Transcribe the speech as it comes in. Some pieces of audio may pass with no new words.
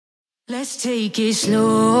Let's take it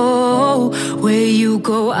slow. Where you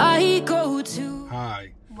go, I go too.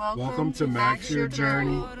 Hi, welcome to Max Your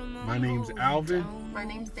Journey. My name's Alvin. My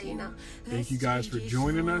name's Dana. Thank you guys for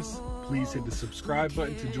joining us. Please hit the subscribe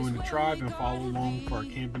button to join the tribe and follow along for our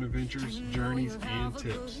camping adventures, journeys, and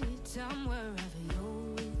tips.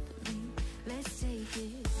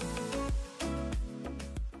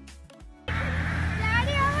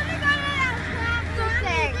 Daddy, I want to go to that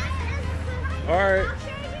thing. All right,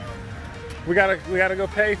 we gotta go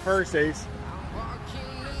pay first, Ace.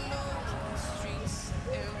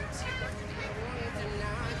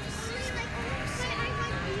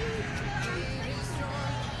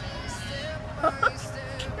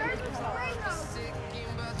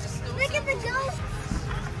 Look at the ghost.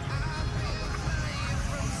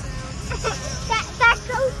 that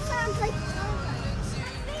ghost sounds like.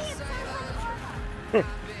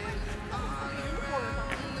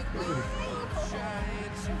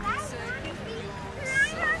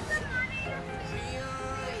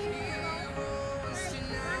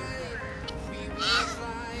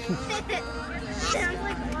 Sounds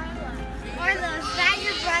like Marlo, is that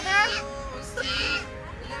your brother?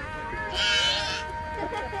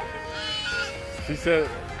 She said.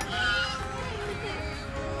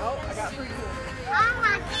 Oh, I got pretty cool. Oh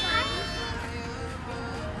my God.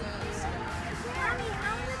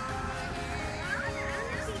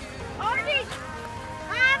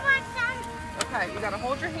 Okay, you gotta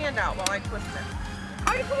hold your hand out while I twist it.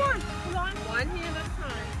 Artie, come on. Come on. One hand at a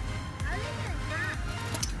time.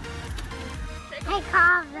 I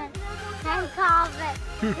called it. I called it.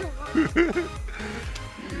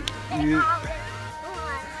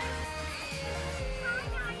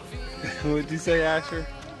 What'd you say, Asher?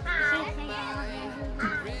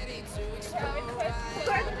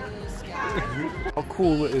 How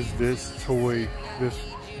cool is this toy, this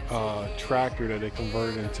tractor that they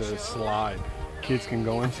converted into a slide? Kids can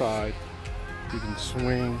go inside, you can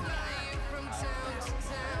swing,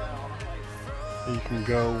 you can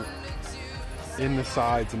go in the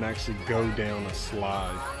sides and actually go down a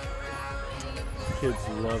slide. Kids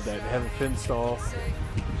love that. They have it fenced off.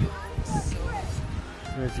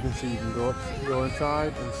 And as you can see, you can go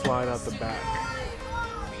inside and slide out the back.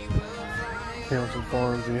 Councell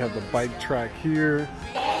Farms, and you have the bike track here.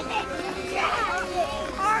 Yeah.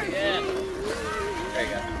 There you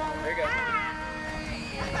go. There you go.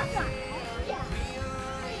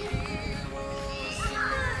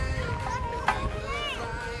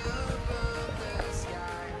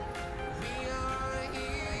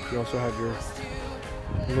 You also have your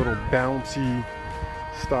little bouncy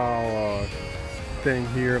style thing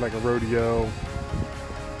here, like a rodeo.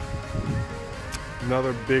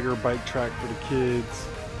 Another bigger bike track for the kids.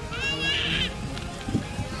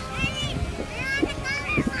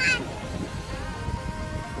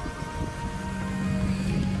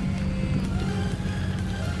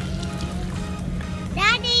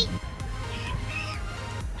 Daddy.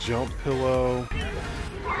 Jump pillow.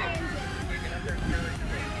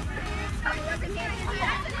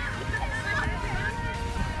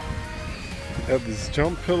 Have these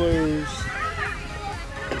jump pillows,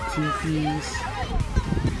 teepees,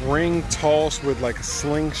 ring toss with like a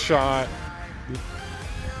slingshot.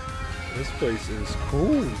 This place is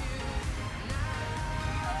cool.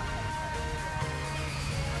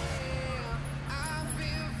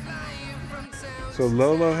 So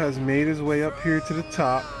Lolo has made his way up here to the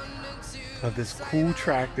top of this cool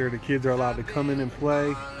tractor. The kids are allowed to come in and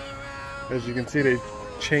play. As you can see, they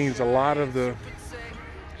changed a lot of the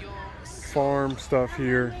farm stuff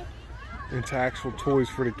here into actual toys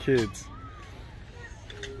for the kids.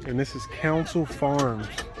 And this is Councell Farms.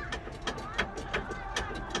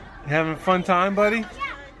 You having a fun time, buddy?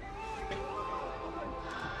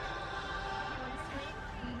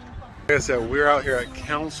 Like I said, we're out here at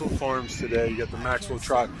Councell Farms today. You got the Maxwell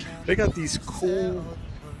truck. They got these cool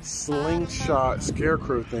slingshot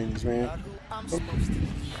scarecrow things, man.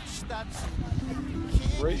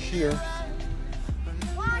 Right here.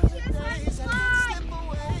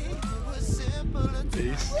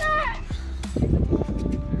 Ace.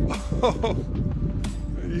 Oh,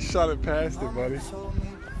 you shot it past it, buddy.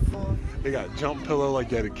 They got jump pillow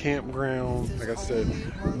like at a campground. Like I said,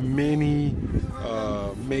 mini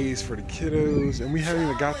maze for the kiddos, and we haven't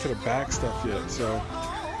even got to the back stuff yet. So,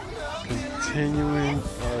 continuing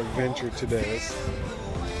our adventure today.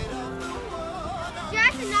 You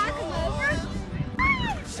have to knock him over?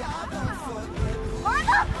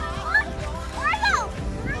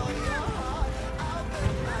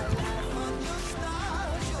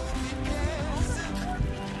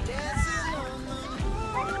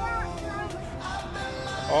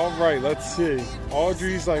 All right, let's see.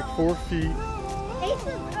 Audrey's like 4 feet.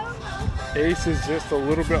 Ace is just a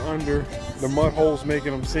little bit under. The mud hole's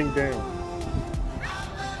making him sink down.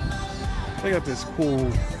 They got this cool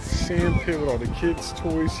sand pit with all the kids'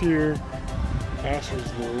 toys here.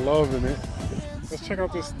 Asher's loving it. Let's check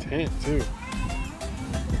out this tent too.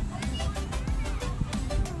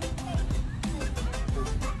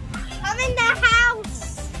 I'm in the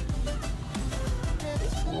house.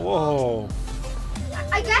 Whoa.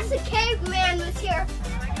 I guess the caveman was here.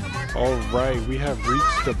 All right, we have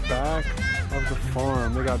reached the back of the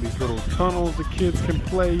farm. They got these little tunnels the kids can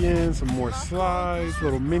play in, some more slides,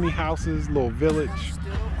 little mini houses, little village.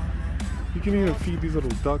 You can even feed these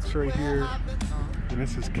little ducks right here. And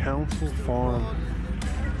this is Councell Farm.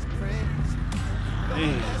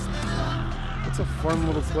 Man, it's a fun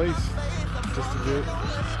little place just to get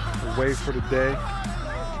away for the day.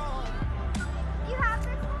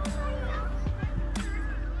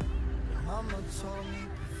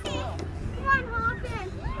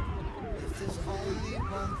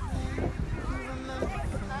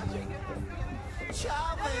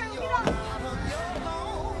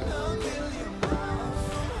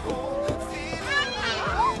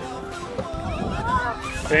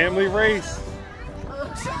 Family race.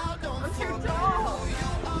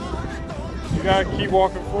 You gotta keep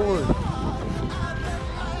walking forward.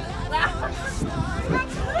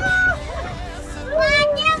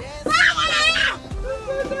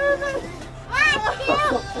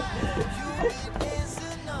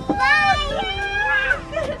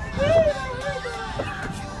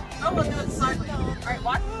 Oh, we'll do it sideways. All right,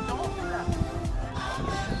 watch. Don't do that.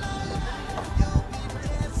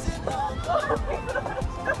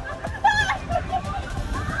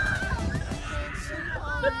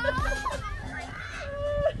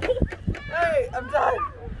 Hey, I'm done.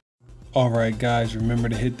 Alright guys, remember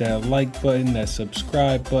to hit that like button, that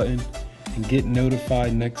subscribe button, and get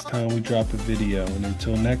notified next time we drop a video. And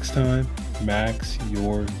until next time, max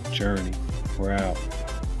your journey. We're out.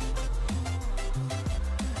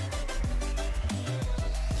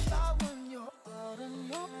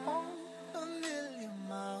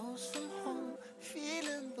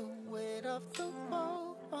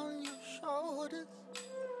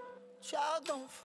 Child, don't